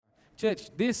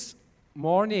Church, this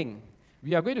morning,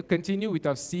 we are going to continue with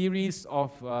our series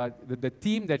of the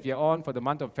theme that we are on for the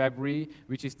month of February,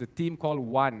 which is the theme called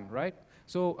One, right?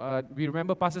 So we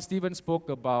remember Pastor Stephen spoke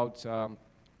about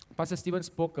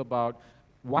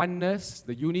oneness,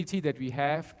 the unity that we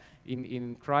have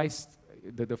in Christ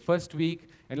the first week.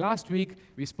 And last week,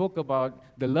 we spoke about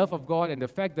the love of God and the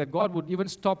fact that God would even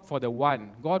stop for the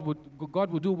one. God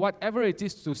would do whatever it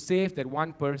is to save that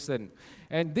one person.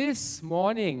 And this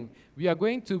morning, we are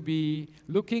going to be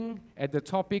looking at the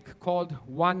topic called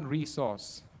One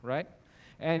Resource, right?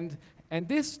 And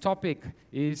this topic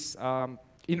is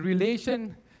in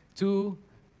relation to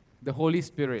the Holy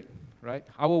Spirit, right?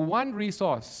 Our one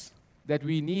resource that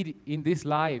we need in this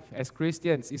life as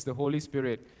Christians is the Holy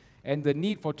Spirit, and the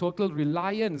need for total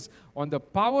reliance on the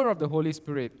power of the Holy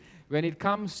Spirit when it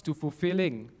comes to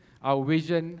fulfilling our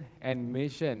vision and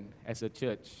mission as a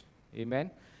church.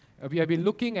 Amen. We have been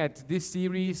looking at this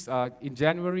series in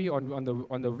January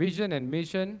on the vision and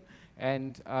mission,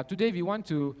 and today we want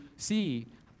to see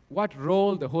what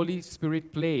role the Holy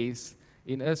Spirit plays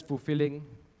in us fulfilling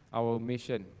our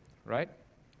mission, right?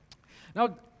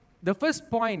 Now, the first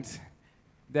point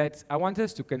that I want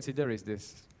us to consider is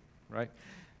this, right?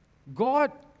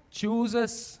 God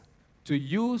chooses to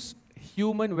use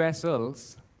human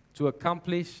vessels to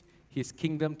accomplish His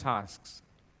kingdom tasks.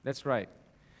 That's right.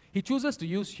 He chooses to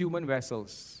use human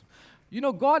vessels. You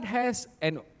know, God has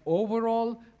an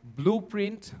overall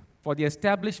blueprint for the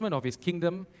establishment of His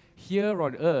kingdom here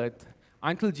on earth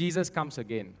until Jesus comes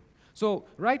again. So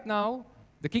right now,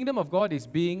 the kingdom of God is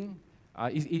being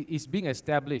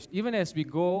established. Even as we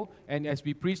go and as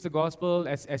we preach the gospel,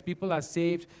 as people are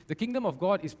saved, the kingdom of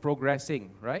God is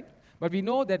progressing, right? But we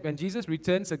know that when Jesus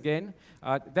returns again,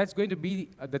 that's going to be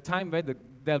the time where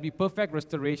there'll be perfect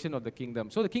restoration of the kingdom.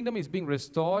 So the kingdom is being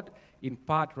restored in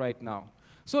part right now.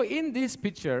 So in this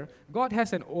picture, God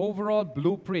has an overall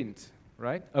blueprint,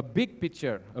 right? A big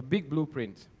picture, a big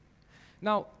blueprint.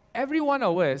 Now, every one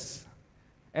of us,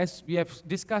 as we have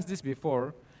discussed this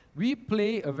before, we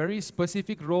play a very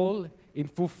specific role in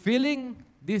fulfilling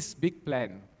this big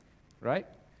plan, right?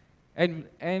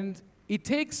 And it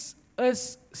takes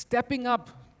us stepping up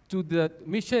to the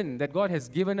mission that God has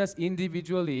given us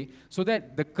individually so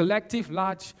that the collective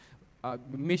large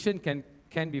mission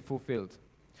can be fulfilled.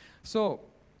 So,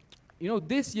 you know,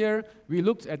 this year we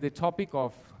looked at the topic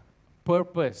of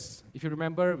purpose. If you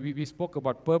remember, we spoke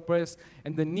about purpose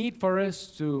and the need for us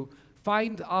to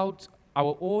find out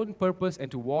our own purpose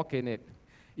and to walk in it.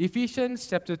 Ephesians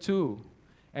chapter 2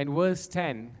 and verse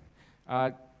 10,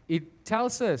 it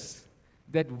tells us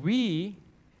that we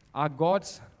are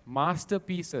God's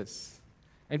masterpieces.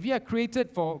 And we are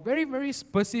created for very, very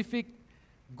specific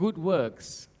good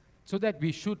works so that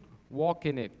we should walk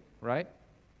in it, right?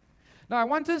 Now, I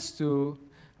want us to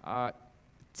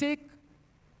take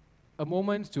a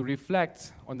moment to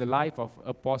reflect on the life of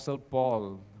Apostle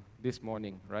Paul this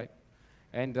morning, right?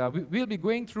 And we'll be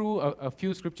going through a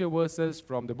few scripture verses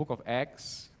from the book of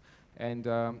Acts. And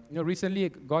recently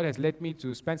God has led me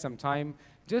to spend some time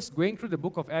just going through the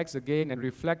book of Acts again and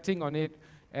reflecting on it.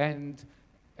 And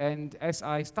as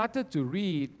I started to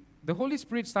read, the Holy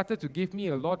Spirit started to give me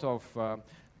a lot of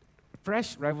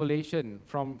fresh revelation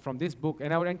from this book.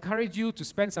 And I would encourage you to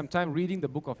spend some time reading the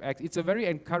book of Acts. It's a very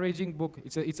encouraging book.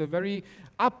 It's a very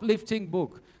uplifting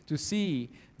book to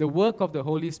see the work of the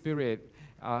Holy Spirit.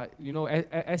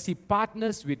 As He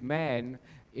partners with man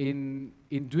in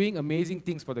doing amazing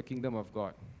things for the kingdom of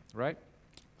God, right?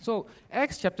 So,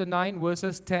 Acts chapter 9,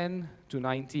 verses 10 to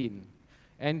 19.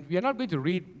 And we are not going to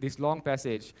read this long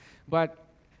passage, but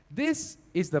this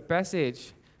is the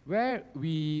passage where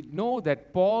we know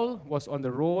that Paul was on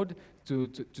the road to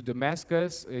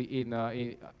Damascus,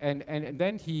 and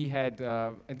then he had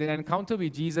an encounter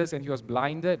with Jesus and he was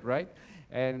blinded, right?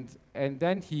 And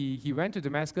then he went to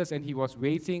Damascus and he was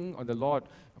waiting on the Lord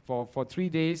for 3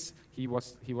 days. He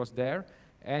was there.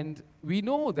 And we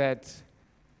know that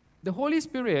the Holy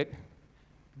Spirit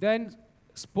then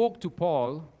spoke to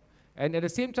Paul, and at the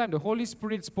same time the Holy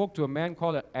Spirit spoke to a man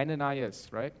called Ananias,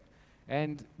 right?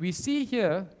 And we see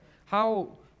here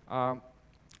how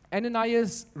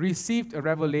Ananias received a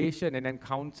revelation, an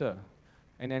encounter,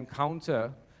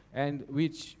 and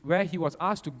where he was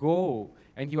asked to go.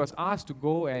 And he was asked to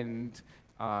go and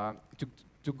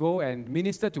to go and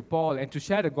minister to Paul and to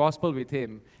share the gospel with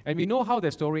him. And we know how the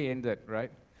story ended,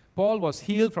 right? Paul was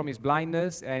healed from his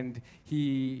blindness, and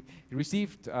he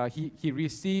received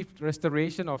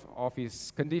restoration of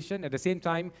his condition. At the same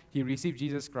time, he received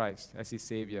Jesus Christ as his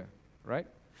Savior, right?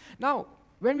 Now,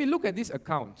 when we look at this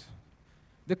account,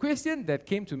 the question that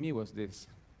came to me was this.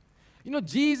 You know,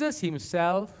 Jesus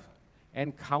Himself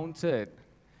encountered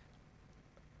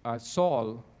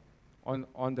Saul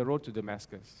on the road to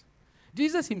Damascus.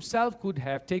 Jesus himself could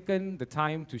have taken the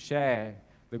time to share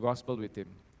the gospel with him,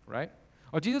 right?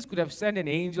 Or Jesus could have sent an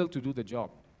angel to do the job.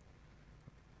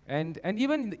 And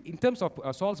even in terms of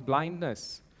Saul's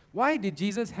blindness, why did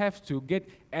Jesus have to get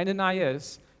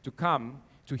Ananias to come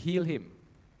to heal him?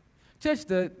 Church,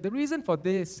 the reason for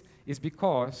this is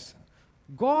because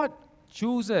God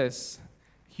chooses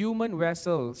human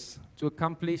vessels to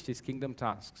accomplish his kingdom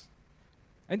tasks.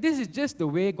 And this is just the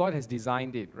way God has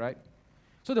designed it, right?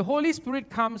 So the Holy Spirit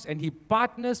comes and he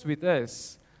partners with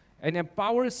us and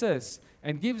empowers us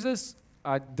and gives us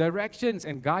directions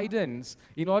and guidance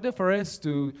in order for us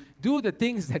to do the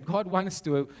things that God wants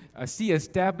to see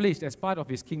established as part of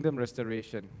his kingdom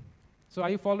restoration. So are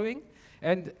you following?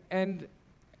 And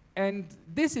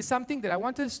this is something that I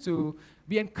want us to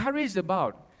be encouraged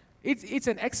about. It's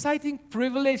an exciting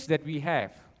privilege that we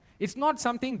have. It's not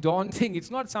something daunting.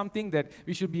 It's not something that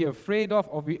we should be afraid of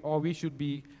or we should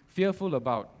be fearful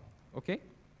about. Okay?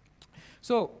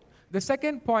 So the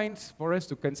second point for us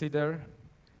to consider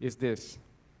is this,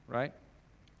 right?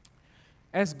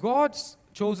 As God's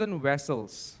chosen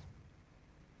vessels,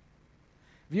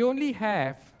 we only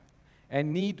have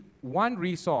and need one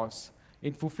resource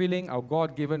in fulfilling our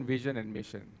God-given vision and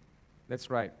mission. That's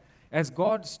right. As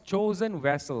God's chosen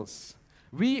vessels,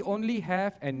 we only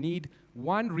have and need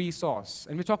one resource.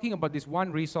 And we're talking about this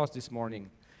one resource this morning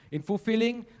in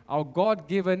fulfilling our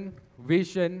God-given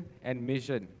vision and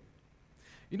mission.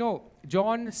 You know,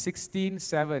 John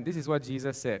 16:7, this is what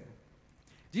Jesus said.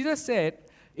 Jesus said,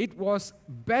 it was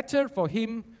better for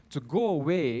him to go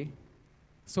away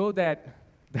so that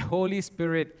the Holy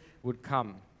Spirit would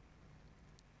come.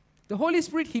 The Holy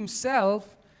Spirit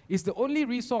himself is the only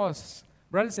resource,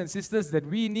 brothers and sisters, that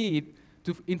we need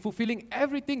in fulfilling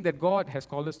everything that God has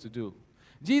called us to do.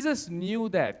 Jesus knew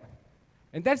that.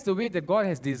 And that's the way that God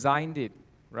has designed it,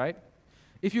 right?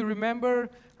 If you remember,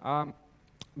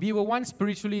 we were once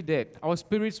spiritually dead. Our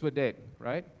spirits were dead,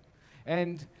 right?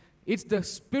 And it's the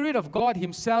Spirit of God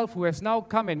himself who has now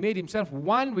come and made himself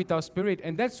one with our spirit.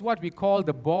 And that's what we call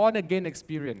the born-again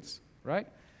experience, right?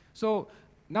 So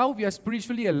now we are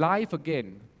spiritually alive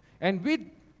again. And with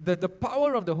the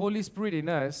power of the Holy Spirit in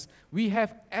us, we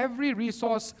have every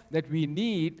resource that we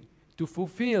need to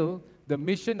fulfill the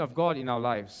mission of God in our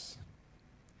lives.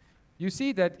 You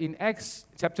see that in Acts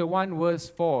chapter 1, verse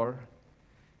 4,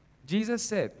 Jesus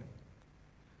said,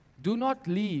 "Do not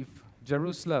leave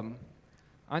Jerusalem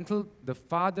until the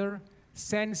Father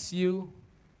sends you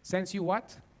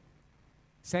what?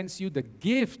 Sends you the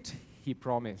gift he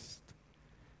promised."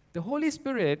 The Holy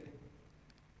Spirit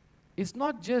is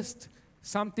not just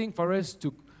something for us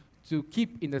to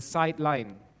keep in the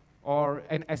sideline or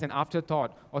as an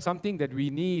afterthought or something that we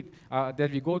need,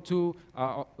 that we go to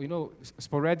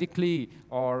sporadically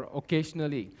or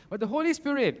occasionally. But the Holy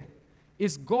Spirit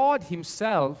is God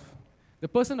himself, the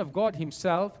person of God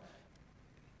himself,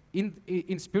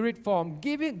 in spirit form,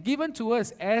 given to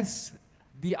us as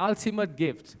the ultimate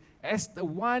gift, as the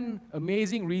one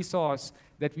amazing resource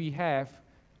that we have,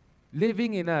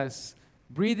 living in us,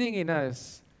 breathing in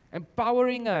us,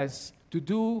 empowering us to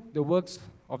do the works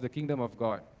of the kingdom of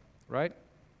God, right?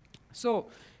 So,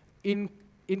 in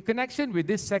connection with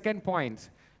this second point,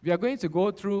 we are going to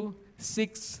go through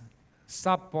 6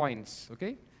 sub-points,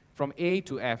 okay? From A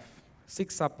to F,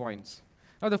 6 sub-points.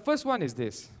 Now, the first one is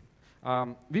this.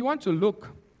 We want to look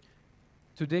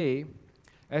today,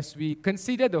 as we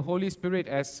consider the Holy Spirit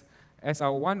as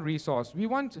our one resource, we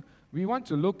want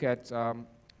to look at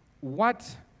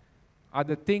what are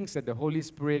the things that the Holy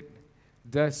Spirit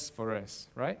does for us,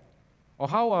 right? Or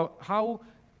how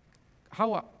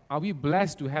are we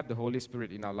blessed to have the Holy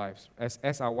Spirit in our lives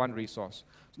as our one resource?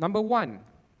 Number one,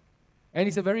 and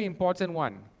it's a very important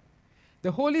one,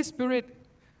 the Holy Spirit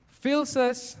fills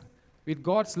us with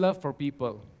God's love for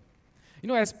people. You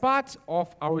know, as part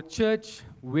of our church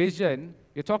vision,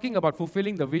 we're talking about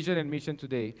fulfilling the vision and mission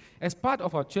today. As part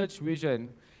of our church vision,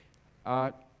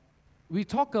 we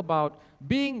talk about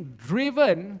being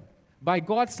driven by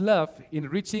God's love in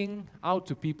reaching out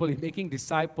to people, in making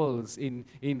disciples, in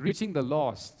reaching the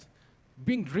lost.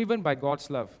 Being driven by God's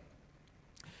love.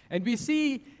 And we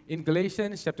see in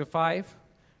Galatians chapter 5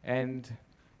 and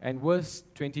verse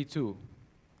 22.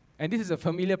 And this is a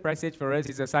familiar passage for us.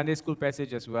 It's a Sunday school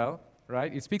passage as well,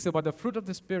 right? It speaks about the fruit of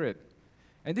the Spirit.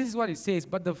 And this is what it says.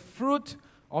 But the fruit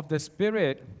of the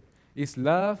Spirit is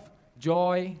love,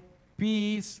 joy,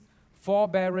 peace,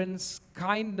 forbearance,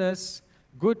 kindness,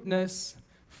 goodness,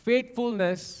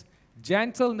 faithfulness,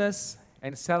 gentleness,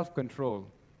 and self-control.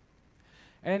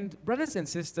 And brothers and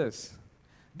sisters,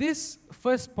 This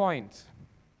first point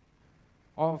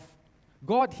of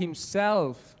God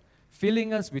Himself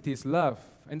filling us with His love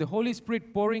and the Holy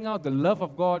Spirit pouring out the love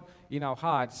of God in our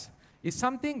hearts is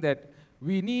something that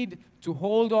we need to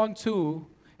hold on to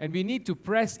and we need to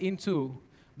press into,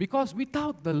 because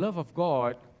without the love of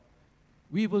God,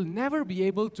 we will never be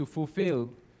able to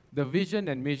fulfill the vision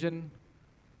and mission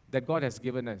that God has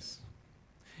given us.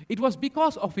 It was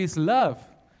because of His love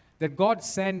that God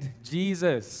sent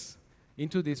Jesus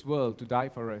into this world to die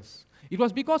for us. It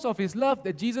was because of His love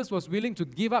that Jesus was willing to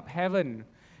give up heaven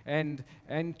and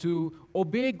to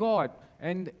obey God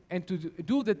and to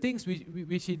do the things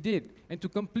which He did and to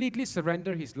completely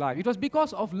surrender His life. It was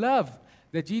because of love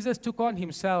that Jesus took on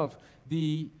Himself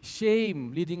the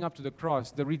shame leading up to the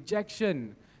cross, the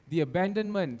rejection, the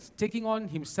abandonment, taking on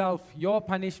Himself your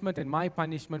punishment and my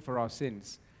punishment for our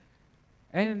sins.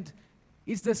 And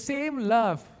it's the same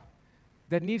love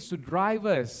that needs to drive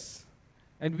us.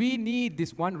 And we need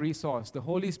this one resource, the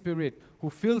Holy Spirit, who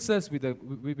fills us with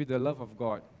the love of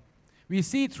God. We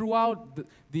see throughout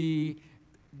the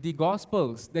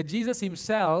Gospels that Jesus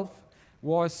Himself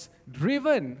was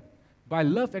driven by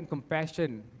love and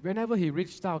compassion whenever He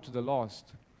reached out to the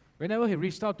lost, whenever He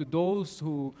reached out to those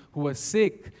who were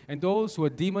sick and those who were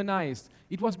demonized.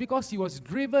 It was because He was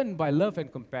driven by love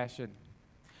and compassion.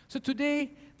 So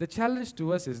today, the challenge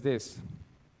to us is this.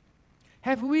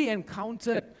 Have we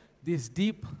encountered this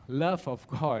deep love of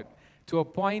God to a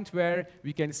point where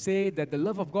we can say that the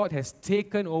love of God has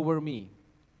taken over me?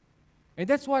 And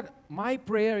that's what my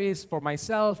prayer is for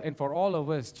myself and for all of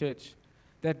us, church,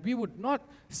 that we would not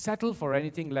settle for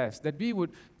anything less, that we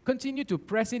would continue to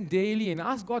press in daily and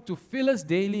ask God to fill us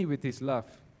daily with His love.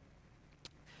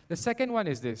 The second one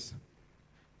is this.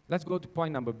 Let's go to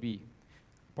point number B.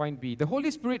 Point B. The Holy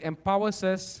Spirit empowers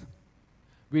us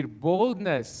with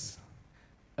boldness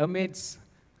amidst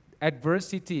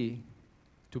adversity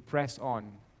to press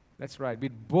on. That's right.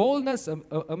 With boldness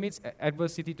amidst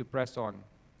adversity to press on.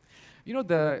 You know,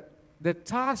 the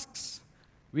tasks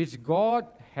which God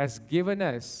has given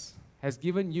us, has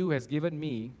given you, has given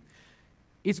me,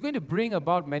 it's going to bring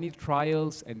about many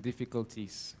trials and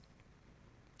difficulties.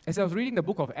 As I was reading the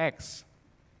book of Acts,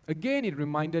 again it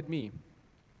reminded me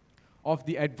of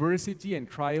the adversity and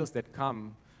trials that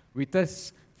come with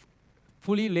us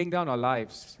fully laying down our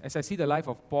lives. As I see the life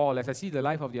of Paul, as I see the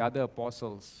life of the other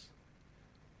apostles,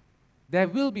 there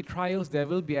will be trials, there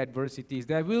will be adversities,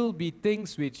 there will be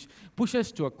things which push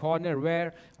us to a corner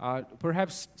where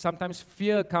perhaps sometimes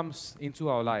fear comes into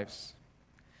our lives.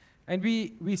 And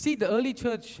we see the early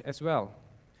church as well.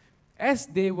 As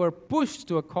they were pushed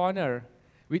to a corner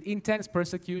with intense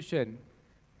persecution,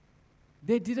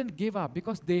 they didn't give up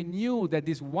because they knew that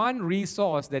this one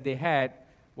resource that they had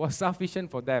was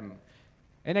sufficient for them.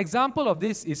 An example of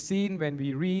this is seen when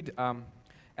we read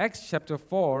Acts chapter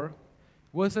 4,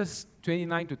 verses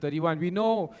 29 to 31. We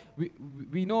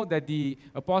know that the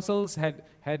apostles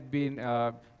had been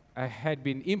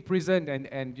imprisoned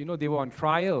and they were on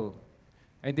trial,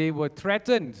 and they were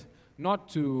threatened not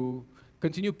to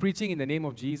continue preaching in the name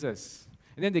of Jesus.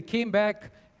 And then they came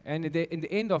back, and in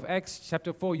the end of Acts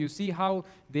chapter 4, you see how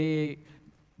they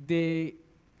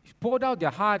poured out their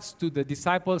hearts to the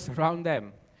disciples around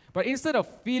them. But instead of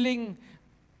feeling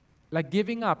like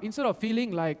giving up, instead of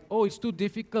feeling like, oh, it's too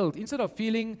difficult, instead of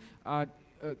feeling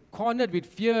cornered with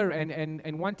fear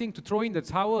and wanting to throw in the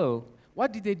towel,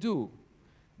 what did they do?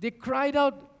 They cried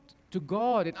out to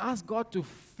God and asked God to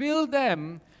fill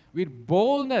them with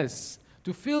boldness,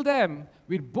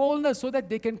 so that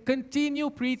they can continue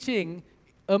preaching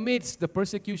amidst the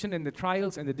persecution and the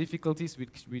trials and the difficulties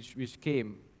which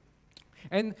came.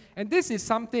 And this is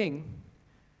something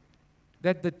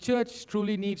that the church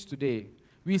truly needs today.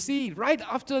 We see right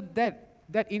after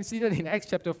that incident in Acts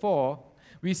chapter 4,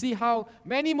 we see how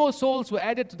many more souls were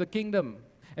added to the kingdom.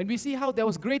 And we see how there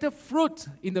was greater fruit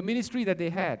in the ministry that they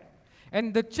had.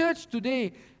 And the church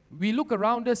today, we look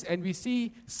around us and we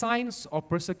see signs of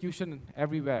persecution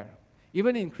everywhere,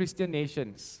 even in Christian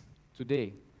nations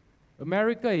today.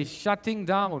 America is shutting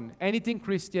down anything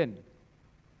Christian.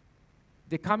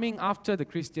 They're coming after the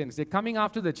Christians. They're coming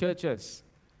after the churches.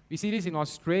 We see this in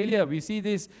Australia. We see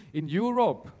this in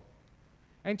Europe.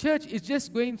 And church is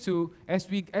just going to, as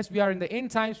we are in the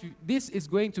end times, this is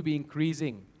going to be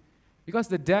increasing. Because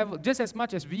the devil, just as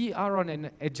much as we are on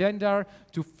an agenda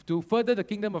to further the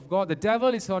kingdom of God, the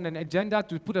devil is on an agenda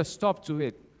to put a stop to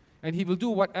it. And he will do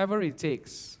whatever it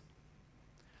takes.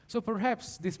 So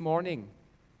perhaps this morning,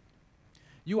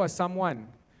 you are someone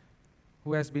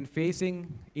who has been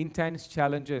facing intense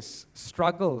challenges,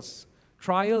 struggles,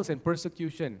 trials and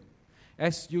persecution.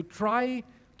 As you try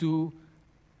to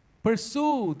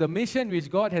Pursue the mission which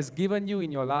God has given you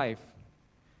in your life.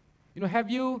 Have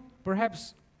you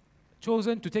perhaps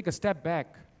chosen to take a step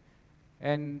back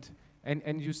and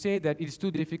you say that it's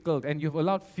too difficult and you've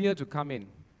allowed fear to come in?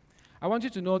 I want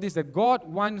you to know this, that God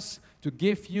wants to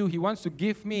give you, He wants to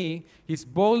give me His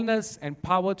boldness and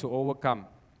power to overcome.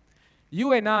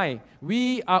 You and I,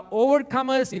 we are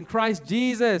overcomers in Christ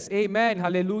Jesus. Amen.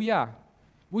 Hallelujah.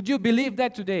 Would you believe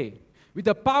that today? With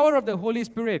the power of the Holy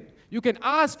Spirit, you can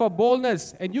ask for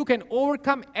boldness and you can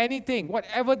overcome anything,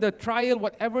 whatever the trial,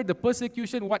 whatever the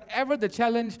persecution, whatever the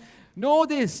challenge. Know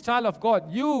this, child of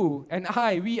God, you and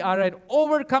I, we are an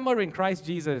overcomer in Christ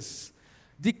Jesus.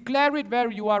 Declare it where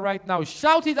you are right now.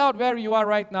 Shout it out where you are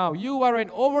right now. You are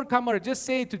an overcomer. Just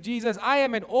say to Jesus, I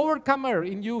am an overcomer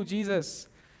in you, Jesus.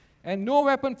 And no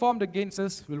weapon formed against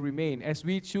us will remain as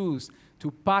we choose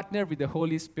to partner with the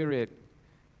Holy Spirit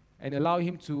and allow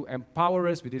Him to empower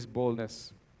us with His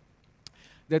boldness.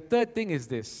 The third thing is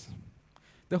this.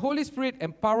 The Holy Spirit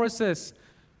empowers us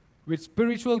with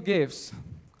spiritual gifts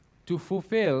to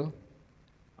fulfill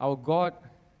our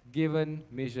God-given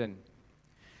mission.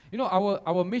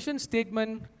 Our mission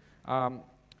statement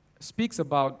speaks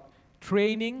about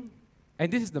training,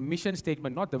 and this is the mission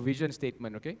statement, not the vision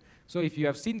statement, okay? So if you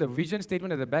have seen the vision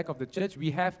statement at the back of the church,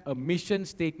 we have a mission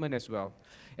statement as well.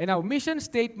 And our mission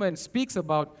statement speaks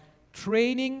about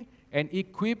training and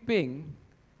equipping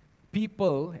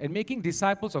people and making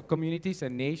disciples of communities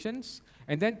and nations.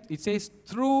 And then it says,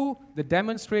 through the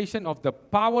demonstration of the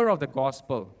power of the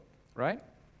gospel, right?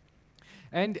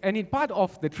 And in part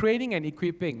of the training and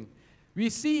equipping, we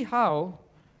see how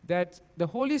that the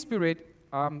Holy Spirit,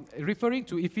 referring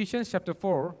to Ephesians chapter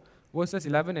 4, verses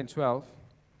 11 and 12,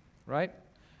 right?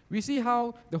 We see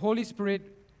how the Holy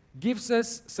Spirit gives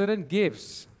us certain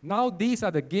gifts. Now these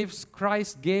are the gifts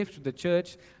Christ gave to the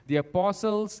church, the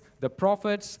apostles, the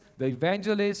prophets, the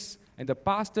evangelists, and the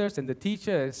pastors and the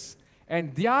teachers.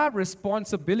 And their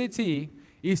responsibility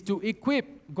is to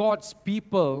equip God's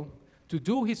people to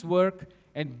do His work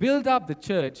and build up the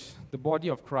church, the body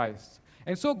of Christ.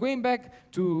 And so going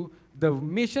back to the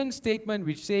mission statement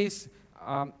which says,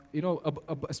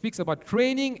 speaks about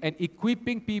training and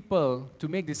equipping people to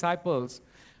make disciples,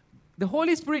 the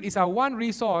Holy Spirit is our one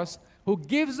resource who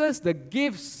gives us the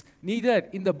gifts needed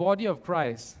in the body of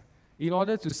Christ in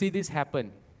order to see this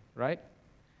happen, right?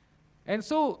 And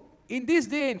so in this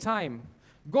day and time,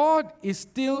 God is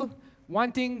still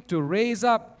wanting to raise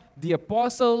up the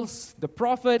apostles, the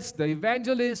prophets, the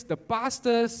evangelists, the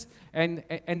pastors, and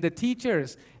the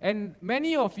teachers. And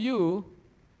many of you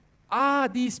are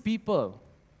these people.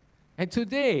 And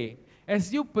today,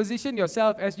 as you position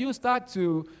yourself, as you start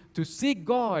to seek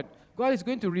God, God is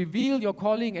going to reveal your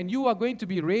calling and you are going to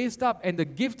be raised up, and the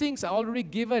giftings are already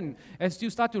given as you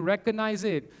start to recognize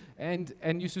it and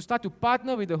you should start to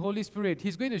partner with the Holy Spirit.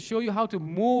 He's going to show you how to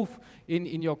move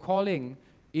in your calling,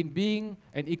 in being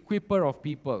an equipper of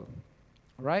people,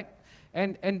 right?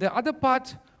 And the other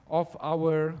part of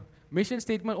our mission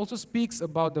statement also speaks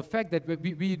about the fact that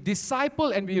we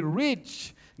disciple and we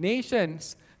reach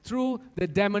nations through the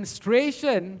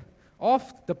demonstration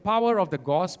of the power of the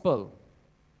gospel.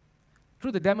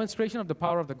 Through the demonstration of the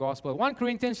power of the gospel. 1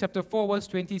 Corinthians chapter 4 verse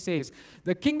 20 says,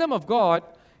 the kingdom of God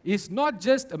is not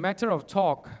just a matter of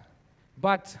talk,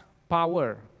 but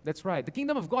power. That's right. The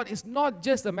kingdom of God is not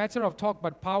just a matter of talk,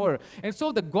 but power. And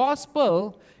so the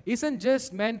gospel isn't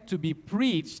just meant to be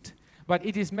preached, but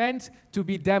it is meant to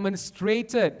be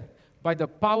demonstrated by the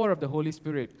power of the Holy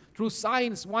Spirit. Through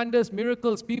signs, wonders,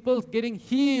 miracles, people getting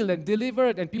healed and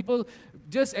delivered, and people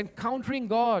just encountering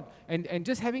God and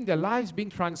just having their lives being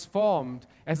transformed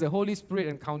as the Holy Spirit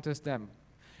encounters them.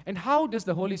 And how does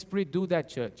the Holy Spirit do that,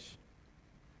 church?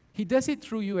 He does it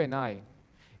through you and I.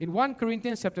 In 1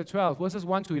 Corinthians chapter 12, verses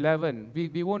 1 to 11,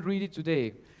 we won't read it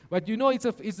today, but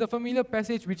it's a familiar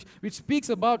passage which speaks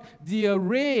about the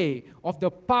array of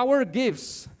the power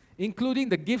gifts, including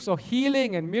the gifts of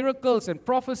healing and miracles and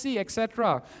prophecy,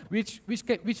 etc., which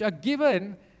are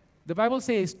given, the Bible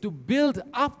says, to build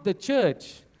up the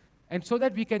church, and so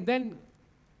that we can then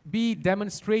be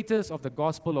demonstrators of the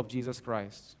gospel of Jesus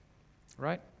Christ,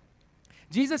 right?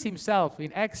 Jesus himself,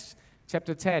 in Acts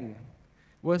chapter 10,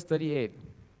 verse 38,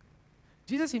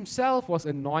 Jesus himself was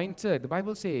anointed, the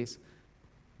Bible says,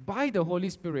 by the Holy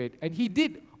Spirit, and he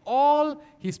did all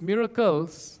his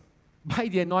miracles by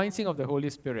the anointing of the Holy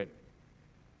Spirit.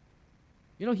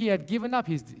 He had given up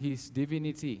his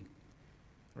divinity,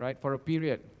 right, for a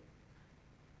period.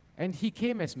 And he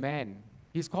came as man.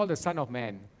 He's called the Son of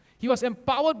Man. He was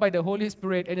empowered by the Holy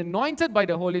Spirit and anointed by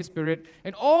the Holy Spirit,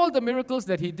 and all the miracles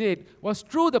that he did was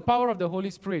through the power of the Holy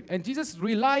Spirit. And Jesus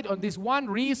relied on this one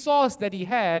resource that he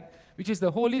had, which is the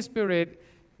Holy Spirit,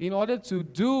 in order to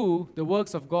do the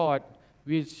works of God,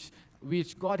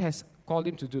 which God has called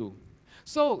him to do.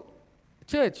 So,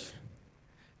 church,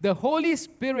 the Holy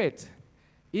Spirit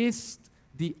is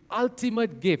the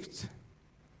ultimate gift.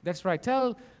 That's right.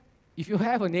 If you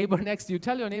have a neighbor next to you,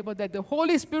 tell your neighbor that the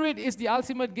Holy Spirit is the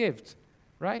ultimate gift,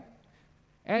 right?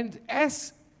 And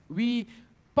as we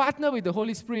partner with the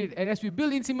Holy Spirit and as we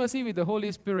build intimacy with the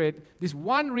Holy Spirit, this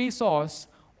one resource,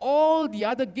 all the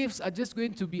other gifts are just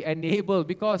going to be enabled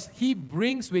because he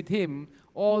brings with him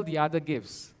all the other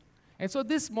gifts. And so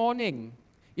this morning,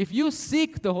 if you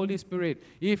seek the Holy Spirit,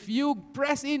 if you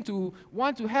press into,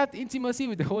 want to have intimacy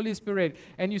with the Holy Spirit,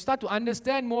 and you start to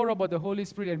understand more about the Holy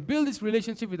Spirit and build this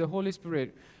relationship with the Holy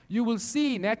Spirit, you will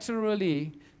see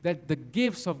naturally that the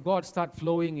gifts of God start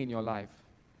flowing in your life.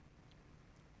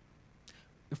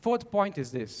 The fourth point is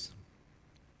this.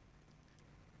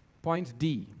 Point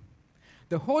D.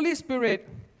 The Holy Spirit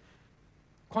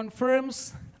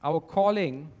confirms our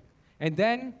calling and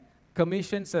then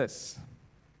commissions us.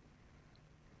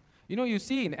 You know, you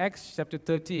see in Acts chapter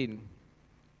 13,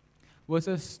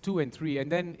 verses 2 and 3,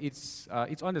 and then it's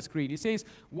on the screen. It says,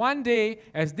 "One day,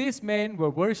 as these men were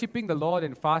worshiping the Lord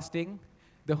and fasting,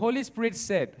 the Holy Spirit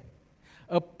said,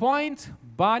 'Appoint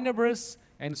Barnabas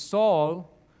and Saul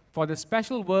for the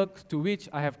special work to which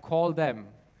I have called them.'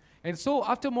 And so,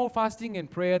 after more fasting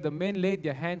and prayer, the men laid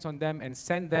their hands on them and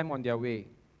sent them on their way."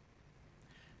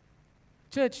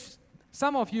 Church,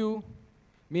 some of you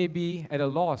may be at a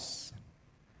loss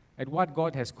at what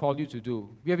God has called you to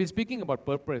do. We have been speaking about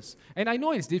purpose. And I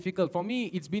know it's difficult. For me,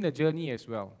 it's been a journey as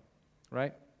well,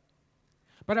 right?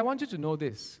 But I want you to know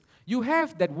this. You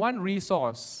have that one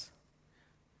resource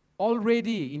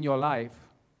already in your life,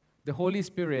 the Holy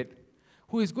Spirit,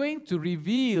 who is going to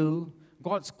reveal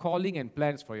God's calling and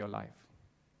plans for your life.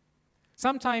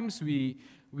 Sometimes we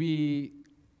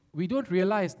don't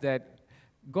realize that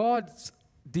God's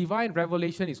divine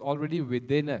revelation is already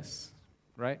within us,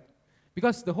 right?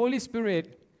 Because the Holy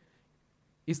Spirit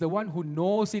is the one who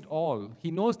knows it all. He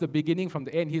knows the beginning from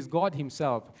the end. He's God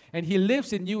himself. And he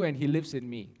lives in you and he lives in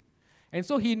me. And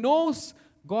so he knows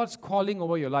God's calling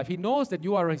over your life. He knows that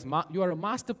you are a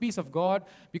masterpiece of God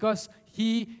because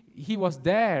he was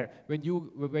there when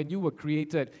you were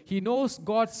created. He knows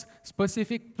God's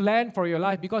specific plan for your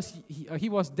life because he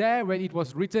was there when it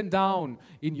was written down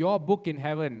in your book in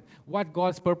heaven, what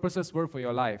God's purposes were for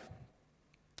your life.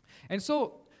 And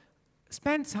so,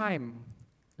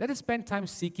 let us spend time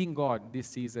seeking God this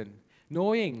season,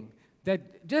 knowing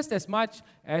that just as much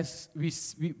as we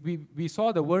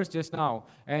saw the verse just now,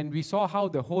 and we saw how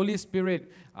the Holy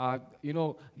Spirit,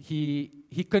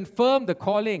 he confirmed the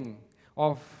calling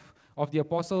of the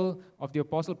apostle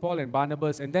Paul and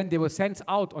Barnabas, and then they were sent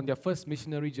out on their first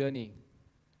missionary journey.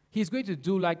 He's going to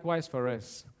do likewise for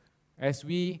us as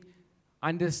we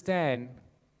understand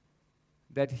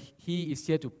that he is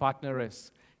here to partner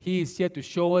us. He is here to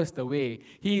show us the way.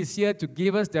 He is here to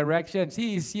give us directions.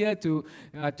 He is here to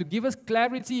give us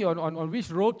clarity on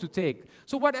which road to take.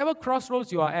 So whatever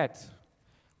crossroads you are at,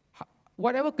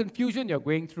 whatever confusion you're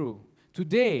going through,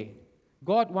 today,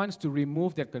 God wants to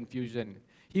remove that confusion.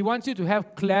 He wants you to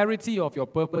have clarity of your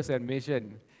purpose and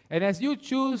mission. And as you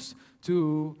choose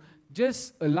to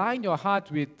just align your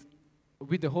heart with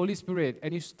the Holy Spirit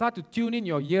and you start to tune in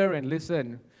your ear and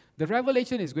listen, the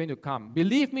revelation is going to come.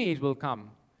 Believe me, it will come.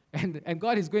 And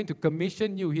God is going to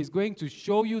commission you. He's going to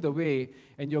show you the way,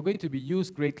 and you're going to be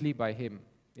used greatly by Him.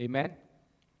 Amen?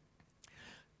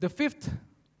 The fifth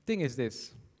thing is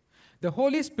this. The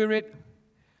Holy Spirit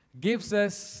gives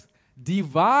us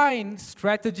divine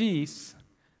strategies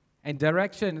and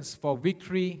directions for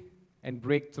victory and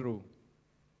breakthrough.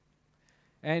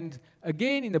 And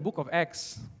again, in the book of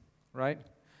Acts, right?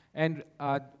 And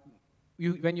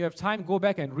when you have time, go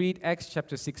back and read Acts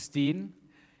chapter 16.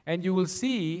 And you will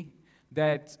see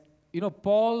that,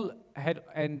 Paul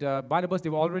and Barnabas, they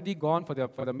were already gone for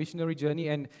the missionary journey.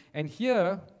 And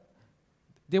here,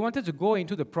 they wanted to go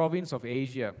into the province of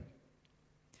Asia.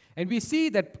 And we see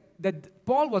that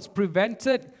Paul was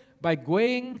prevented by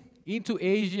going into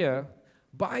Asia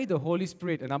by the Holy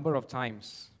Spirit a number of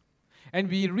times. And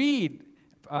we read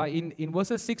in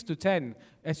verses 6 to 10,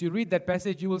 as you read that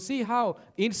passage, you will see how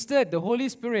instead the Holy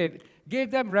Spirit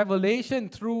gave them revelation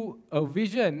through a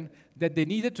vision that they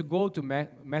needed to go to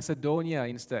Macedonia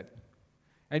instead.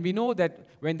 And we know that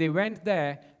when they went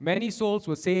there, many souls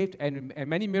were saved and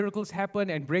many miracles happened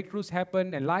and breakthroughs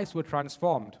happened and lives were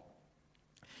transformed.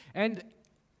 And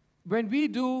when we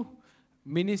do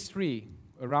ministry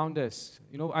around us.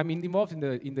 I'm involved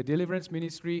in the deliverance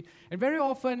ministry, and very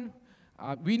often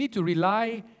we need to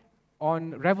rely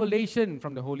on revelation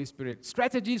from the Holy Spirit,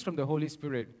 strategies from the Holy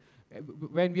Spirit.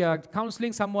 When we are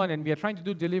counseling someone and we are trying to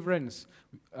do deliverance,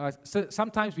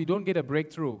 sometimes we don't get a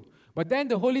breakthrough. But then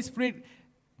the Holy Spirit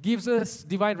gives us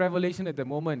divine revelation at the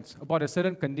moment about a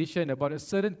certain condition, about a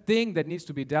certain thing that needs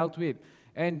to be dealt with.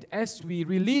 And as we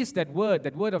release that word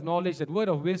of knowledge, that word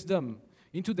of wisdom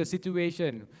into the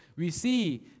situation, we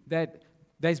see that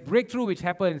there's breakthrough which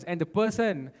happens and the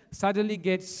person suddenly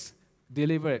gets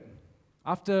delivered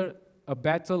after a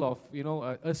battle of,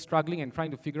 us struggling and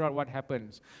trying to figure out what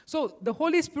happens. So the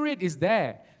Holy Spirit is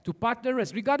there to partner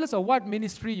us, regardless of what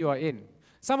ministry you are in.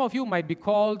 Some of you might be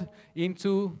called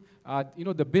into,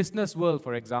 the business world,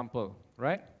 for example,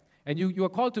 right? And you are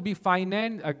called to be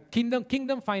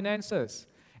kingdom financiers.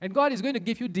 And God is going to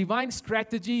give you divine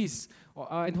strategies,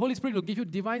 and Holy Spirit will give you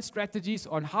divine strategies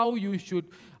on how you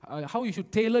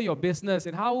should tailor your business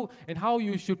and how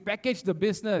you should package the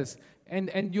business.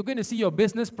 And you're going to see your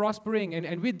business prospering,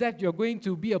 and with that, you're going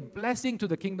to be a blessing to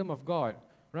the kingdom of God,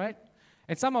 right?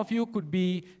 And some of you could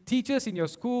be teachers in your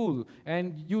school,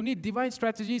 and you need divine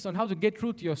strategies on how to get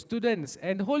through to your students.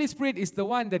 And the Holy Spirit is the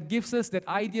one that gives us that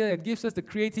idea and gives us the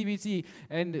creativity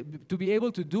and to be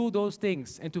able to do those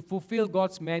things and to fulfill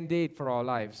God's mandate for our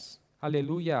lives.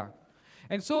 Hallelujah.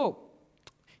 And so,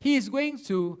 He is going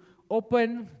to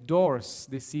open doors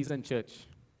this season, church.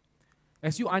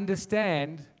 As you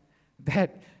understand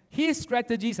that His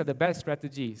strategies are the best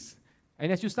strategies,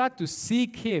 and as you start to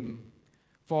seek Him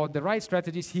for the right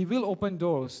strategies, He will open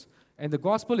doors, and the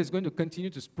gospel is going to continue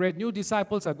to spread. New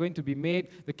disciples are going to be made.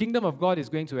 The kingdom of God is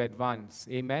going to advance.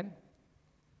 Amen?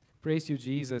 Praise you,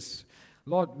 Jesus.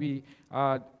 Lord, we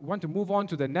want to move on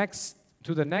to the next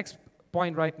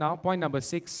point right now, point number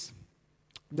 6.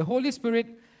 The Holy Spirit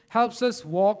helps us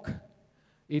walk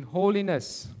in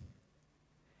holiness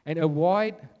and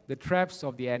avoid the traps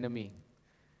of the enemy,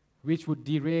 which would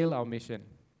derail our mission.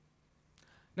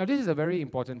 Now, this is a very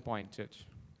important point, church.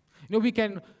 We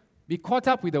can be caught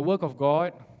up with the work of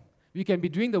God. We can be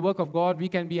doing the work of God. We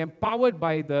can be empowered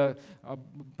by the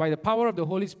power of the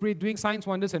Holy Spirit, doing signs,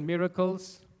 wonders, and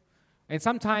miracles. And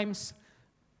sometimes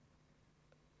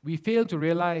we fail to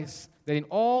realize that in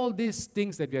all these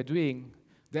things that we are doing,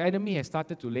 the enemy has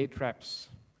started to lay traps.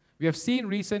 We have seen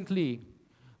recently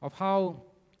of how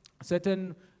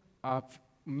certain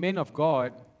men of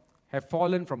God have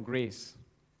fallen from grace.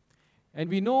 And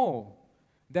we know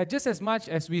that just as much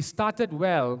as we started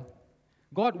well,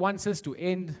 God wants us to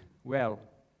end well.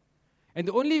 And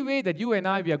the only way that you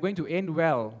and we are going to end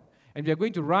well, and we are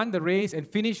going to run the race and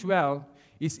finish well,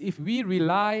 is if we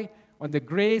rely on the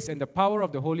grace and the power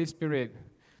of the Holy Spirit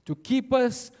to keep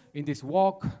us in this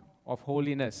walk of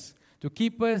holiness, to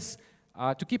keep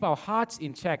our hearts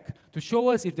in check, to show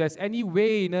us if there's any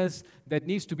way in us that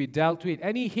needs to be dealt with,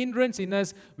 any hindrance in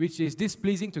us which is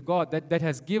displeasing to God, that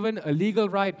has given a legal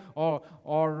right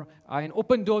or an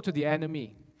open door to the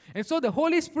enemy. And so the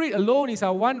Holy Spirit alone is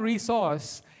our one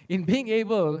resource in being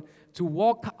able to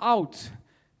walk out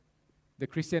the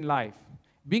Christian life,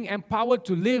 being empowered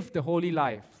to live the holy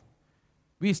life.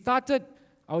 We started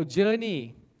our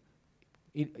journey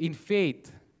in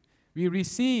faith. We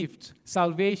received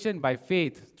salvation by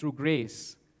faith through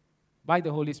grace, by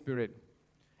the Holy Spirit.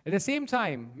 At the same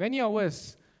time, many of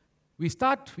us, we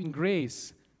start in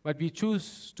grace, but we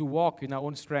choose to walk in our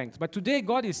own strength. But today,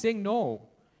 God is saying, no,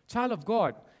 child of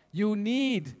God, you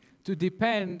need to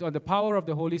depend on the power of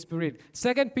the Holy Spirit.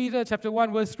 2 Peter chapter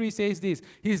 1, verse 3 says this: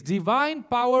 His divine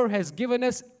power has given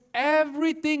us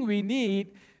everything we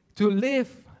need to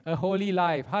live a holy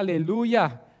life.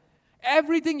 Hallelujah.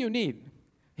 Everything you need.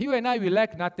 You and we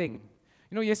lack nothing.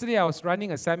 Yesterday I was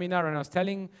running a seminar and I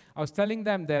was telling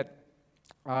them that,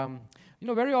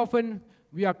 very often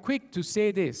we are quick to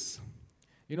say this.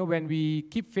 When we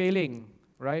keep failing,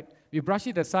 right? We brush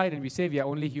it aside and we say we are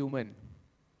only human.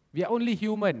 We are only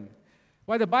human.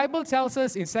 While the Bible tells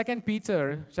us in 2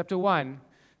 Peter chapter 1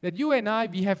 that you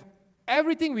and we have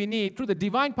everything we need through the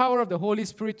divine power of the Holy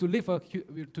Spirit to live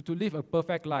a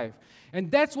perfect life.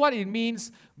 And that's what it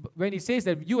means when it says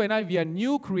that you and we are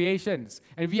new creations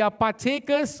and we are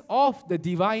partakers of the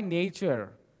divine nature.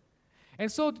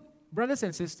 And so, brothers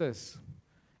and sisters,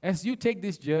 as you take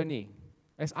this journey,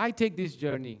 as I take this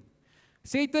journey,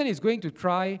 Satan is going to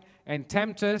try and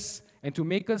tempt us and to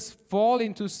make us fall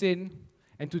into sin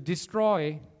and to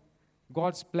destroy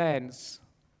God's plans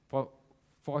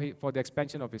for the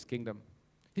expansion of His kingdom.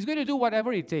 He's going to do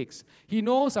whatever it takes. He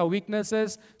knows our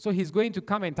weaknesses, so He's going to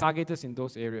come and target us in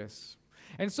those areas.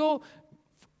 And so,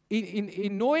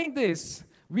 in knowing this,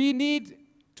 we need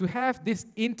to have this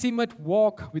intimate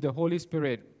walk with the Holy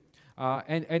Spirit,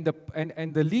 and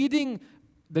the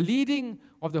leading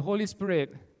of the Holy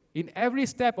Spirit in every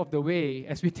step of the way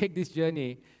as we take this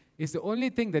journey is the only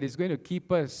thing that is going to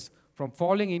keep us from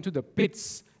falling into the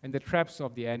pits and the traps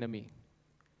of the enemy.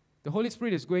 The Holy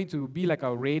Spirit is going to be like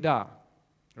our radar,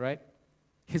 right?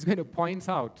 He's going to point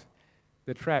out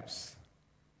the traps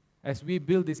as we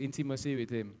build this intimacy with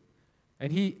Him.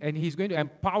 And He's going to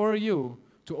empower you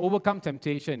to overcome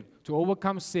temptation, to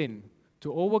overcome sin,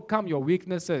 to overcome your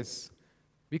weaknesses,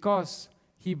 because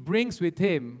He brings with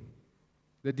Him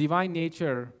the divine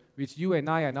nature which you and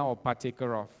I are now a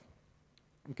partaker of.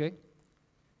 Okay?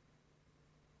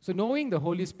 So knowing the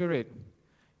Holy Spirit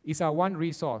is our one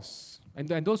resource. And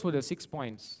those were the 6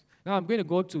 points. Now I'm going to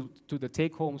go to the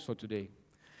take-homes for today.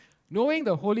 Knowing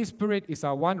the Holy Spirit is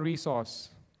our one resource.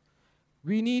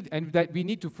 We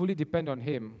need to fully depend on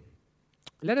Him.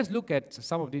 Let us look at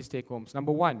some of these take-homes.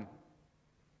 Number 1,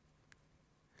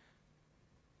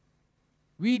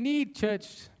 we need, church,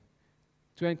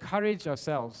 to encourage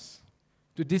ourselves,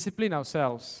 to discipline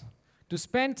ourselves, to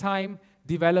spend time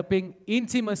developing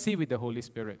intimacy with the Holy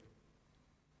Spirit.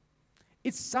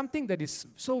 It's something that is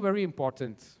so very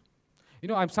important. You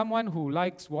know, I'm someone who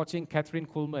likes watching Kathryn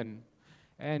Kuhlman,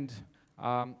 and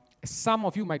some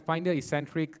of you might find her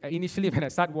eccentric. Initially, when I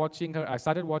started watching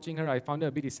her, I found her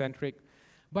a bit eccentric.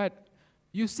 But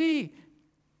you see,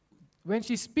 when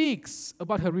she speaks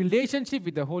about her relationship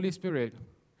with the Holy Spirit,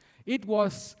 it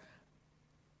was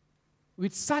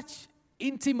with such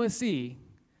intimacy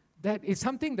that it's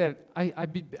something that I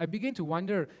began to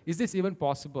wonder, is this even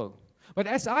possible? But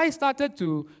as I started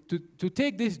to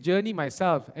take this journey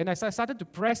myself, and as I started to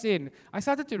press in, I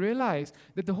started to realize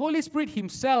that the Holy Spirit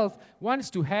Himself wants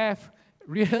to have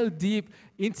real, deep,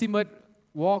 intimate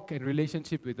walk and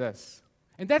relationship with us.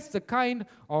 And that's the kind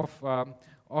of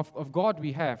God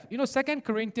we have. You know, 2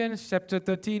 Corinthians chapter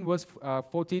 13, verse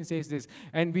 14 says this,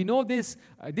 and we know this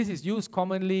is used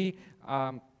commonly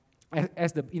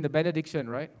in the benediction,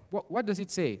 right? What does it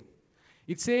say?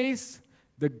 It says,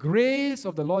 the grace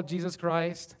of the Lord Jesus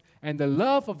Christ and the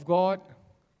love of God,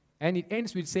 and it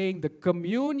ends with saying, the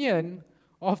communion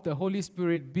of the Holy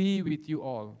Spirit be with you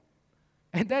all.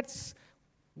 And that's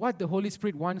what the Holy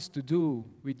Spirit wants to do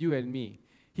with you and me.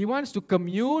 He wants to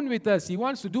commune with us. He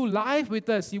wants to do life with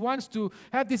us. He wants to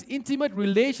have this intimate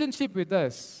relationship with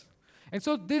us. And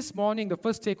so this morning, the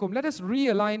first take home, let us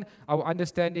realign our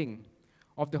understanding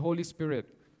of the Holy Spirit,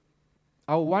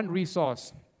 our one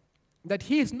resource, that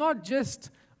He is not just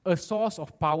a source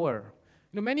of power.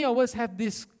 You know, many of us have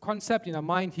this concept in our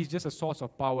mind, He's just a source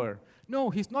of power. No,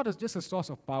 He's not just a source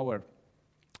of power.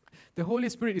 The Holy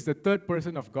Spirit is the third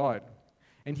person of God,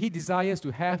 and He desires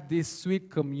to have this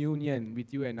sweet communion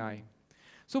with you and I.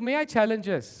 So may I challenge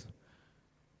us,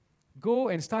 go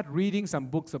and start reading some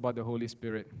books about the Holy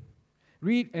Spirit.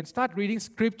 Read and start reading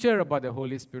scripture about the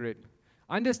Holy Spirit,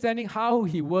 understanding how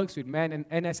He works with man.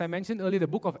 And as I mentioned earlier, the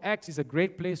book of Acts is a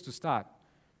great place to start,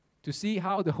 to see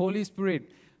how the Holy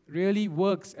Spirit really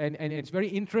works and it's very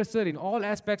interested in all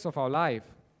aspects of our life.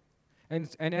 And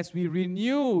as we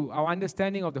renew our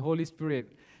understanding of the Holy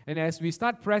Spirit, and as we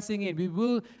start pressing in, we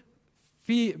will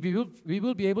be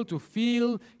able to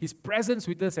feel His presence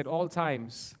with us at all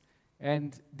times.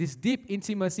 And this deep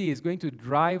intimacy is going to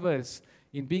drive us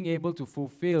in being able to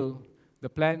fulfill the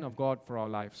plan of God for our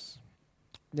lives.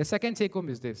 The second take-home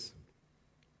is this.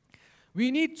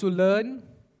 We need to learn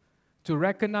to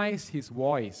recognize His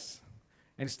voice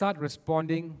and start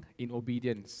responding in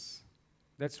obedience.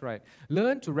 That's right.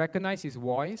 Learn to recognize His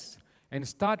voice and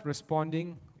start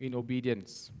responding in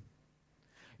obedience.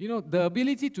 You know, the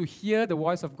ability to hear the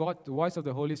voice of God, the voice of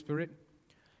the Holy Spirit,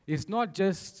 is not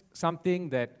just something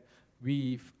that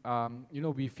we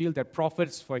feel that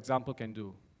prophets, for example, can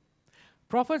do.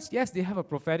 Prophets, yes, they have a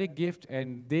prophetic gift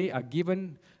and they are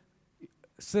given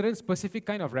certain specific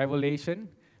kind of revelation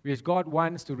which God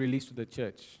wants to release to the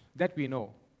church. That we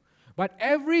know. But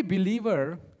every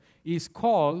believer is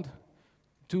called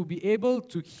to be able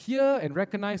to hear and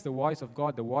recognize the voice of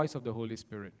God, the voice of the Holy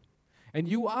Spirit. And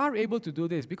you are able to do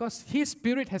this because His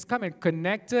Spirit has come and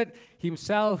connected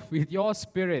Himself with your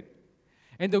spirit.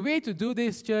 And the way to do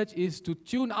this, church, is to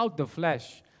tune out the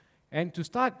flesh and to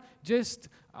start just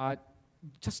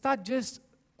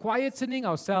quietening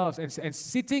ourselves and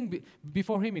sitting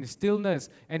before Him in stillness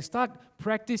and start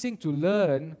practicing to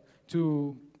learn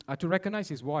to recognize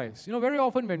His voice. You know, very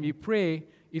often when we pray,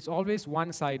 it's always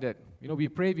one-sided. You know, we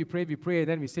pray, and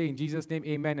then we say in Jesus' name,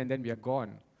 amen, and then we are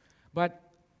gone. But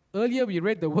earlier we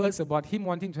read the words about Him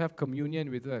wanting to have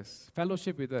communion with us,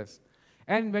 fellowship with us.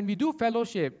 And when we do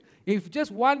fellowship, If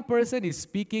just one person is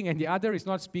speaking and the other is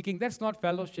not speaking, that's not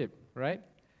fellowship, right?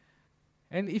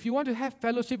 And if you want to have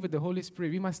fellowship with the Holy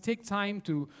Spirit, we must take time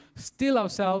to still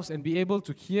ourselves and be able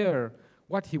to hear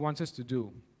what He wants us to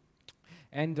do.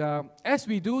 And as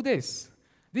we do this,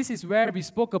 this is where we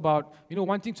spoke about,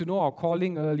 wanting to know our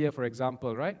calling earlier, for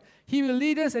example, right? He will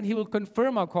lead us and He will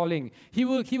confirm our calling. He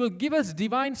will give us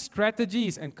divine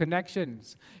strategies and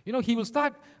connections. He will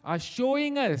start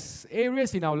showing us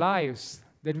areas in our lives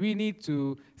that we need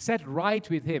to set right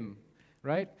with Him,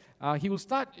 right? He will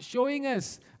start showing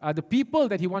us the people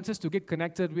that He wants us to get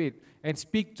connected with and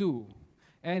speak to.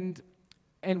 And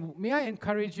may I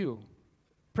encourage you,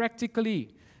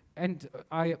 practically, and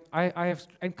I have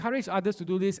encouraged others to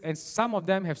do this, and some of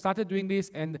them have started doing this,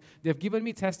 and they've given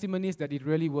me testimonies that it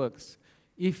really works.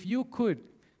 If you could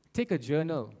take a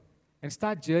journal and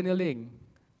start journaling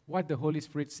what the Holy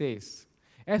Spirit says.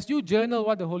 As you journal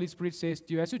what the Holy Spirit says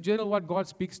to you, as you journal what God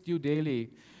speaks to you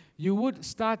daily, you would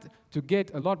start to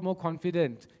get a lot more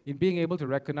confident in being able to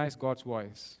recognize God's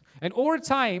voice. And over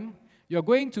time, you're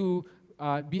going to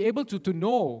be able to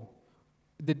know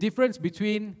the difference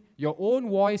between your own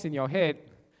voice in your head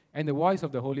and the voice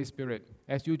of the Holy Spirit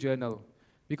as you journal.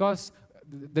 Because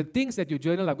the things that you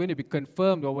journal are going to be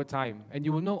confirmed over time. And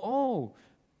you will know, oh,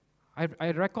 I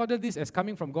recorded this as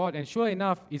coming from God, and sure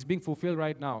enough, it's being fulfilled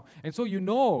right now. And so you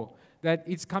know that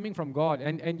it's coming from God.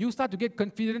 And you start to get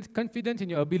confident in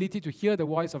your ability to hear the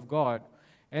voice of God.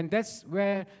 And that's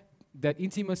where that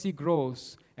intimacy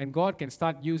grows, and God can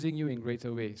start using you in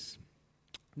greater ways.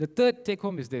 The third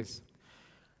take-home is this.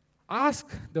 Ask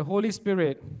the Holy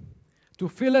Spirit to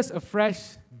fill us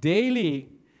afresh daily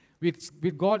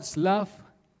with God's love,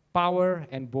 power,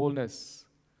 and boldness.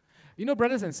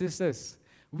 Brothers and sisters,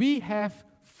 we have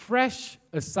fresh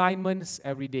assignments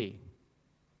every day.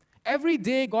 Every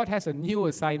day, God has a new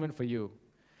assignment for you.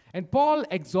 And Paul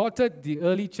exhorted the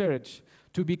early church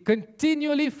to be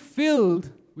continually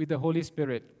filled with the Holy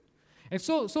Spirit. And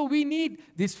so we need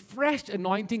this fresh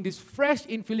anointing, this fresh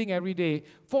infilling every day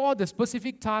for the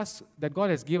specific tasks that God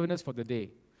has given us for the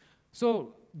day.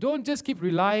 So don't just keep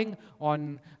relying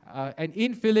on an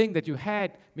infilling that you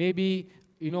had maybe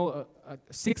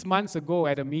 6 months ago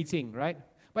at a meeting, right?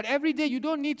 But every day, you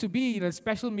don't need to be in a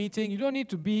special meeting. You don't need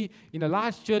to be in a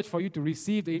large church for you to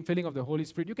receive the infilling of the Holy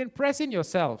Spirit. You can press in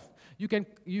yourself. You can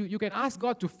ask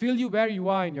God to fill you where you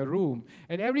are in your room.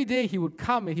 And every day, He would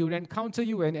come and He would encounter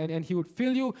you and He would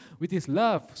fill you with His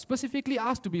love. Specifically,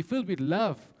 ask to be filled with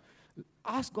love.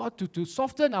 Ask God to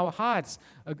soften our hearts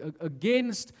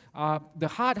against the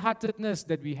hard-heartedness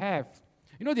that we have.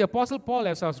 The Apostle Paul,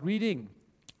 as I was reading,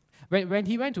 when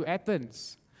he went to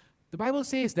Athens, the Bible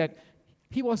says that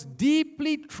he was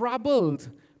deeply troubled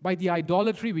by the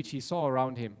idolatry which he saw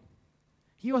around him.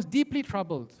 He was deeply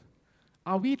troubled.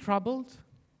 Are we troubled?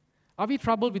 Are we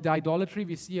troubled with the idolatry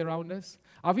we see around us?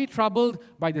 Are we troubled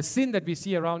by the sin that we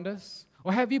see around us?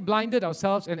 Or have we blinded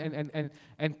ourselves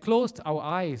and closed our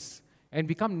eyes and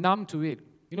become numb to it?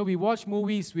 We watch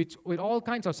movies with all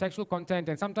kinds of sexual content,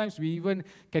 and sometimes we even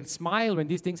can smile when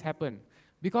these things happen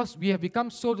because we have become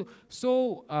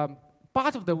so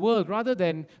part of the world rather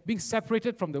than being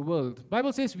separated from the world. The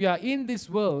Bible says we are in this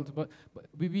world, but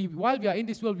while we are in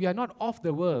this world, we are not of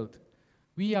the world.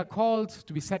 We are called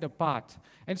to be set apart.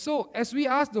 And so as we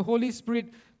ask the Holy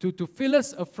Spirit to fill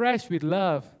us afresh with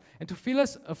love and to fill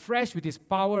us afresh with His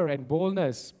power and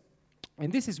boldness,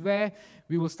 and this is where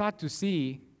we will start to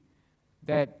see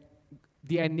that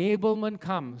the enablement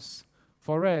comes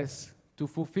for us to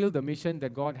fulfill the mission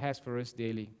that God has for us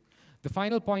daily. The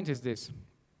final point is this.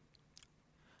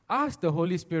 Ask the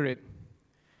Holy Spirit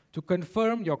to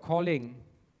confirm your calling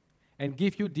and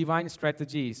give you divine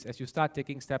strategies as you start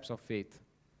taking steps of faith.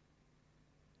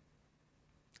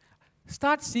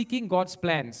 Start seeking God's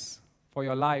plans for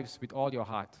your lives with all your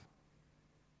heart.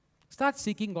 Start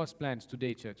seeking God's plans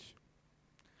today, church.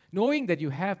 Knowing that you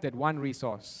have that one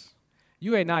resource.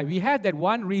 You and I, we have that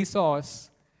one resource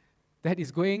that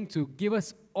is going to give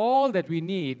us all that we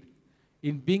need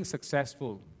in being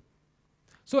successful.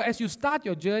 So as you start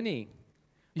your journey,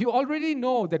 you already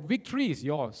know that victory is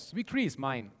yours. Victory is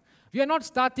mine. We are not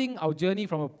starting our journey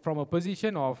from a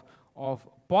position of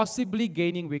possibly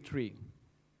gaining victory.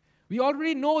 We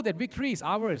already know that victory is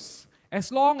ours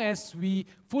as long as we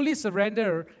fully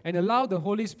surrender and allow the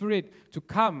Holy Spirit to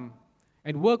come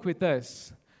and work with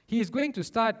us. He is going to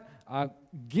start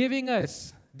giving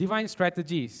us divine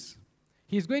strategies.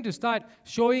 He is going to start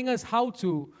showing us how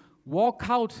to walk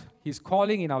out His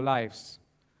calling in our lives.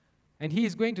 And He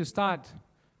is going to start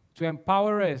to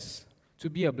empower us to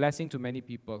be a blessing to many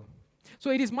people. So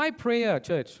it is my prayer,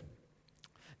 church,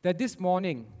 that this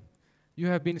morning you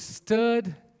have been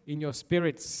stirred in your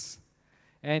spirits.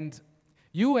 And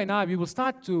you and I, we will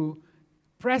start to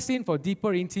press in for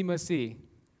deeper intimacy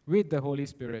with the Holy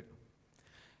Spirit.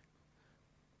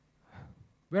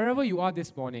 Wherever you are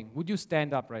this morning, would you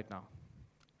stand up right now?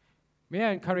 May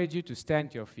I encourage you to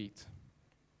stand to your feet.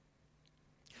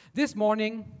 This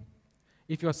morning,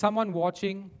 if you're someone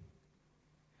watching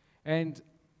and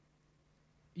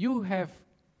you have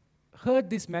heard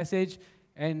this message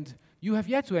and you have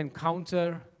yet to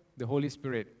encounter the Holy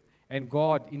Spirit and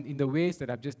God in the ways that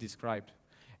I've just described,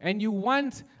 and you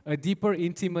want a deeper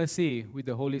intimacy with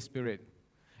the Holy Spirit,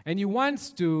 and you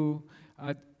want to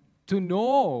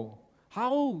know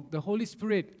how the Holy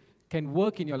Spirit can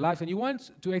work in your life, and you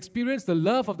want to experience the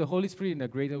love of the Holy Spirit in a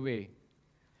greater way,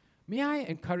 may I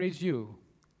encourage you,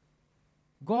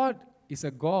 God is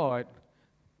a God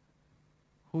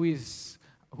who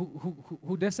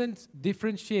doesn't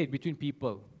differentiate between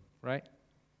people, right?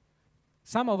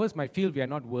 Some of us might feel we are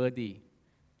not worthy,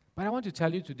 but I want to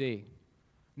tell you today,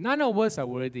 none of us are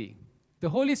worthy. The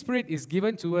Holy Spirit is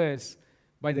given to us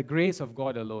by the grace of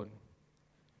God alone.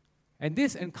 And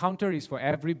this encounter is for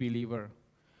every believer.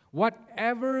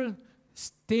 Whatever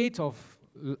state of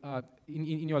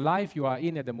in your life you are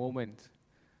in at the moment,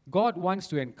 God wants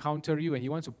to encounter you, and He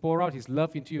wants to pour out His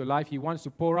love into your life. He wants to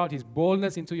pour out His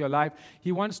boldness into your life.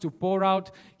 He wants to pour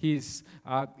out His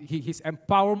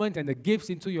empowerment and the gifts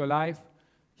into your life.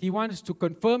 He wants to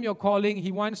confirm your calling.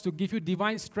 He wants to give you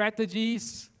divine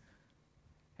strategies.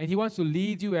 And He wants to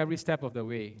lead you every step of the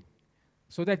way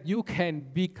so that you can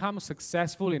become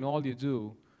successful in all you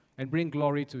do and bring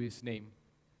glory to His name.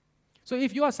 So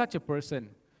if you are such a person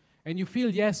and you feel,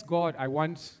 yes, God, I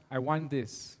want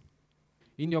this,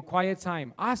 in your quiet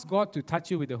time, ask God to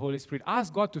touch you with the Holy Spirit.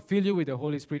 Ask God to fill you with the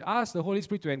Holy Spirit. Ask the Holy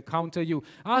Spirit to encounter you.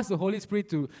 Ask the Holy Spirit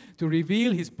to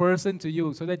reveal His person to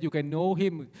you so that you can know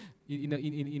Him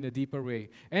in a deeper way.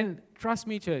 And trust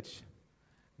me, church,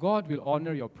 God will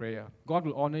honor your prayer. God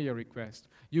will honor your request.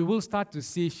 You will start to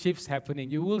see shifts happening.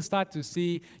 You will start to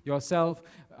see yourself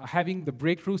having the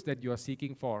breakthroughs that you are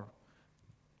seeking for.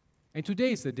 And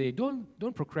today is the day.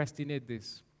 Don't procrastinate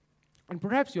this. And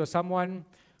perhaps you're someone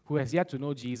who has yet to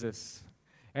know Jesus.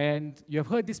 And you have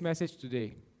heard this message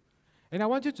today. And I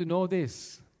want you to know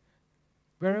this.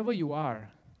 Wherever you are,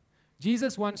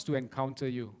 Jesus wants to encounter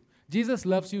you. Jesus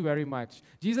loves you very much.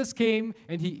 Jesus came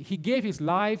and he gave His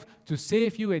life to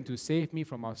save you and to save me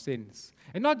from our sins.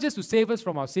 And not just to save us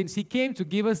from our sins, He came to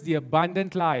give us the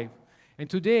abundant life. And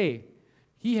today,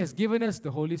 He has given us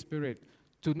the Holy Spirit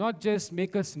to not just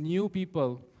make us new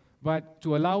people, but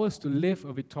to allow us to live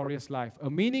a victorious life, a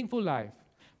meaningful life.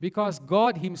 Because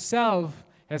God Himself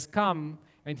has come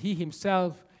and He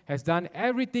Himself has done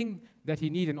everything that He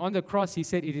needed. And on the cross, He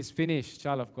said, "It is finished,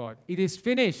 child of God. It is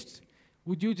finished."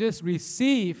 Would you just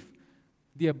receive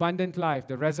the abundant life,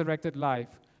 the resurrected life,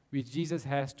 which Jesus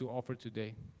has to offer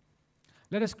today?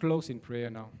 Let us close in prayer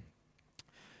now.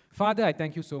 Father, I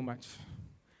thank You so much.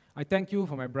 I thank You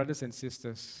for my brothers and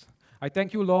sisters. I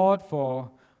thank You, Lord,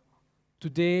 for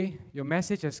today. Your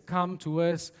message has come to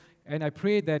us, and I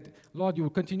pray that, Lord, You will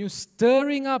continue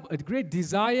stirring up a great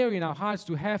desire in our hearts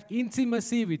to have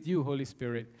intimacy with You, Holy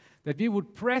Spirit. That we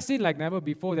would press in like never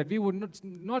before, that we would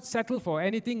not settle for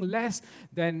anything less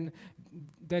than,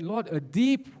 Lord, a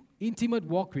deep, intimate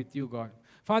walk with You, God.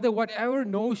 Father, whatever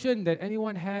notion that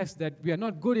anyone has that we are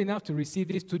not good enough to receive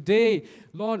this today,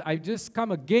 Lord, I just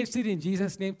come against it in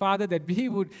Jesus' name, Father, that we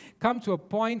would come to a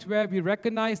point where we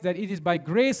recognize that it is by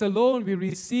grace alone we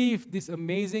receive this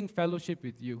amazing fellowship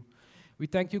with You. We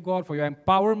thank You, God, for Your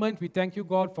empowerment. We thank You,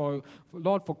 God, for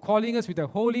calling us with a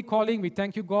holy calling. We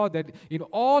thank You, God, that in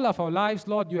all of our lives,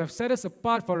 Lord, You have set us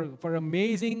apart for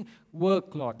amazing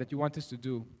work, Lord, that You want us to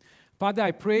do. Father,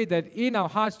 I pray that in our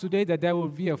hearts today that there will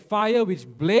be a fire which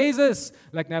blazes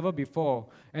like never before.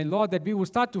 And Lord, that we will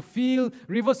start to feel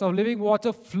rivers of living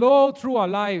water flow through our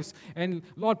lives. And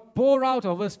Lord, pour out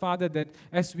of us, Father, that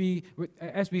as we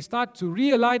start to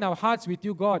realign our hearts with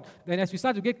You, God, then as we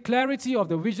start to get clarity of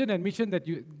the vision and mission that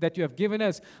you have given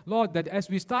us, Lord, that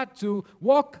as we start to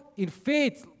walk in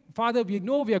faith, Father, we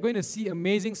know we are going to see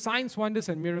amazing signs, wonders,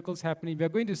 and miracles happening. We are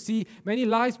going to see many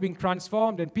lives being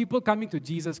transformed and people coming to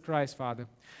Jesus Christ, Father.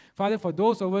 Father, for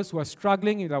those of us who are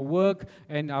struggling in our work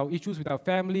and our issues with our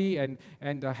family and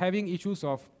having issues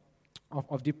of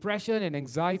depression and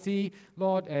anxiety,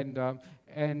 Lord,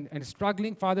 and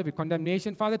struggling, Father, with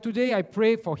condemnation. Father, today I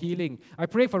pray for healing. I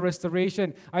pray for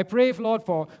restoration. I pray, Lord,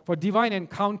 for divine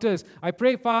encounters. I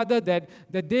pray, Father, that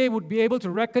they would be able to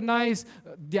recognize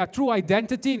their true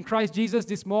identity in Christ Jesus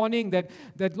this morning, that,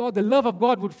 Lord, the love of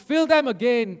God would fill them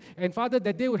again, and Father,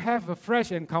 that they would have a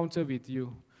fresh encounter with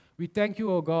You. We thank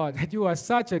you, O God, that you are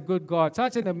such a good God,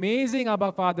 such an amazing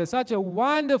Abba Father, such a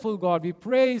wonderful God. We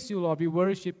praise you, Lord. We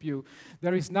worship you.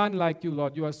 There is none like you,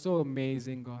 Lord. You are so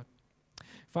amazing, God.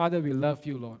 Father, we love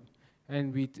you, Lord.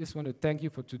 And we just want to thank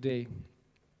you for today.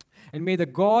 And may the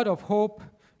God of hope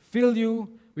fill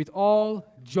you with all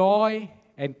joy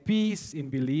and peace in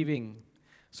believing,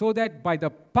 so that by the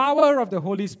power of the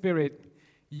Holy Spirit,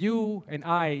 you and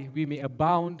I, we may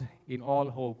abound in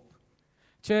all hope.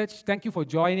 Church, thank you for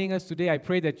joining us today. I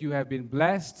pray that you have been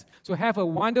blessed. So have a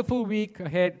wonderful week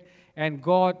ahead, and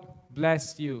God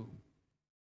bless you.